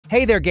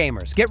Hey there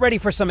gamers, get ready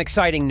for some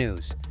exciting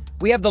news.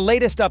 We have the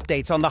latest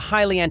updates on the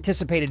highly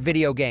anticipated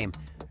video game,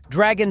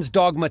 Dragon's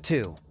Dogma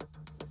 2.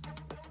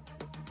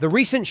 The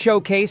recent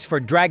showcase for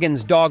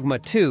Dragon's Dogma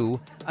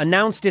 2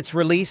 announced its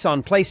release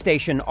on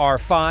PlayStation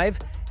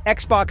R5,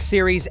 Xbox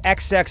Series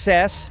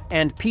XXS,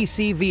 and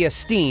PC via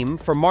Steam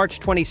for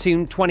March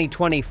 22,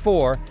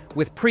 2024,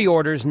 with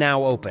pre-orders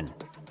now open.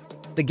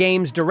 The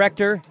game's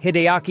director,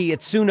 Hideaki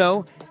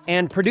Itsuno,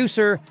 and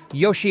producer,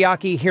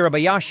 Yoshiaki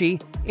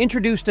Hirabayashi,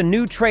 introduced a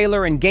new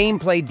trailer and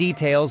gameplay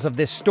details of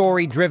this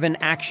story-driven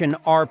action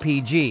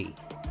RPG.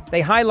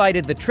 They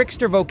highlighted the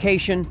trickster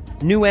vocation,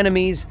 new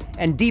enemies,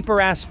 and deeper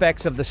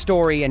aspects of the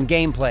story and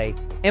gameplay,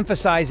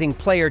 emphasizing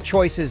player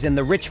choices in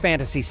the rich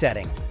fantasy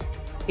setting.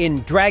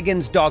 In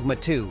Dragon's Dogma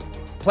 2,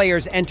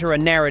 players enter a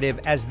narrative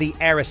as the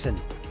Arisen,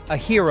 a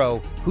hero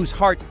whose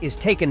heart is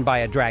taken by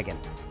a dragon.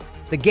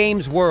 The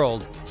game's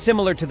world,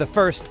 similar to the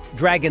first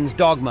Dragon's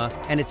Dogma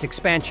and its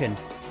expansion,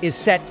 is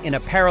set in a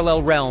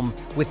parallel realm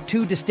with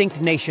two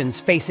distinct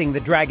nations facing the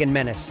dragon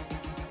menace.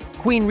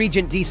 Queen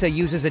Regent Disa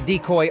uses a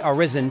decoy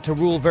Arisen to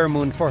rule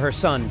Vermund for her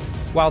son,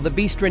 while the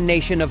Beastren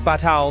nation of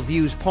Batal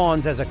views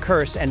pawns as a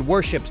curse and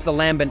worships the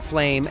lambent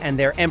flame and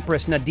their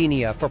Empress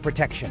Nadinia for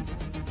protection.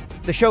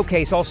 The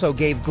showcase also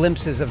gave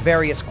glimpses of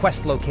various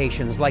quest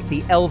locations like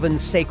the Elven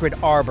Sacred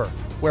Arbor,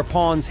 where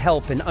pawns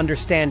help in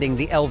understanding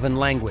the Elven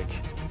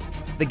language.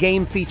 The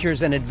game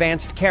features an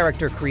advanced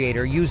character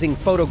creator using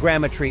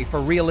photogrammetry for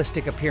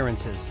realistic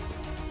appearances.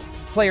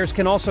 Players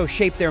can also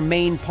shape their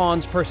main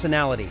pawn's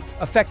personality,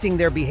 affecting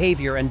their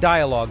behavior and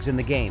dialogues in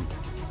the game.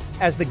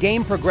 As the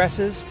game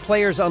progresses,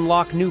 players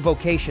unlock new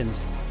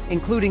vocations,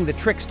 including the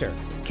Trickster,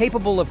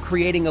 capable of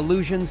creating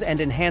illusions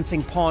and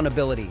enhancing pawn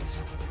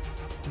abilities.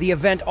 The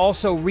event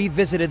also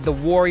revisited the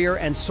Warrior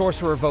and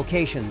Sorcerer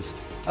vocations,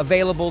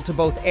 available to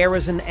both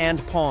Arisen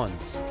and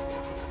pawns.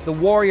 The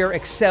Warrior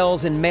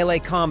excels in melee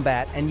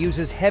combat and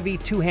uses heavy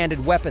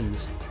two-handed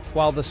weapons,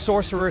 while the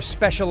Sorcerer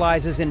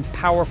specializes in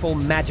powerful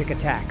magic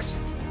attacks.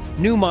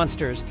 New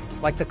monsters,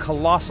 like the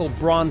colossal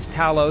Bronze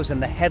Talos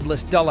and the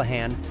Headless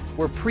Dullahan,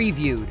 were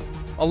previewed,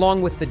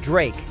 along with the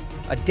Drake,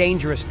 a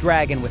dangerous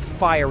dragon with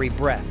fiery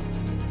breath.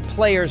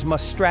 Players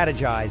must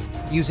strategize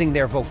using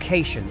their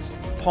vocations,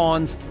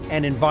 pawns,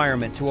 and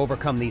environment to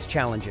overcome these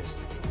challenges.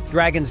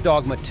 Dragon's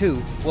Dogma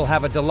 2 will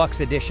have a deluxe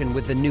edition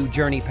with the new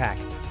Journey Pack,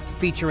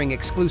 featuring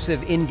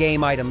exclusive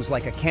in-game items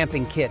like a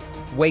camping kit,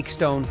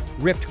 wakestone,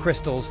 rift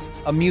crystals,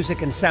 a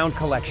music and sound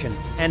collection,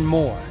 and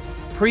more.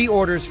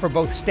 Pre-orders for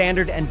both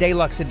standard and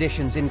deluxe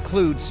editions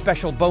include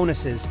special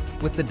bonuses,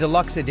 with the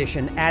deluxe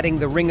edition adding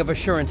the Ring of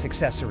Assurance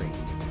accessory.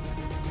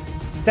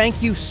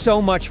 Thank you so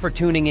much for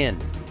tuning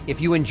in. If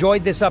you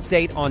enjoyed this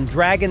update on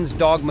Dragon's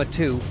Dogma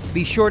 2,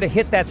 be sure to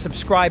hit that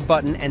subscribe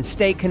button and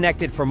stay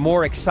connected for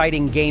more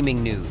exciting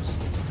gaming news.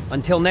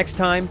 Until next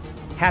time,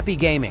 happy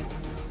gaming!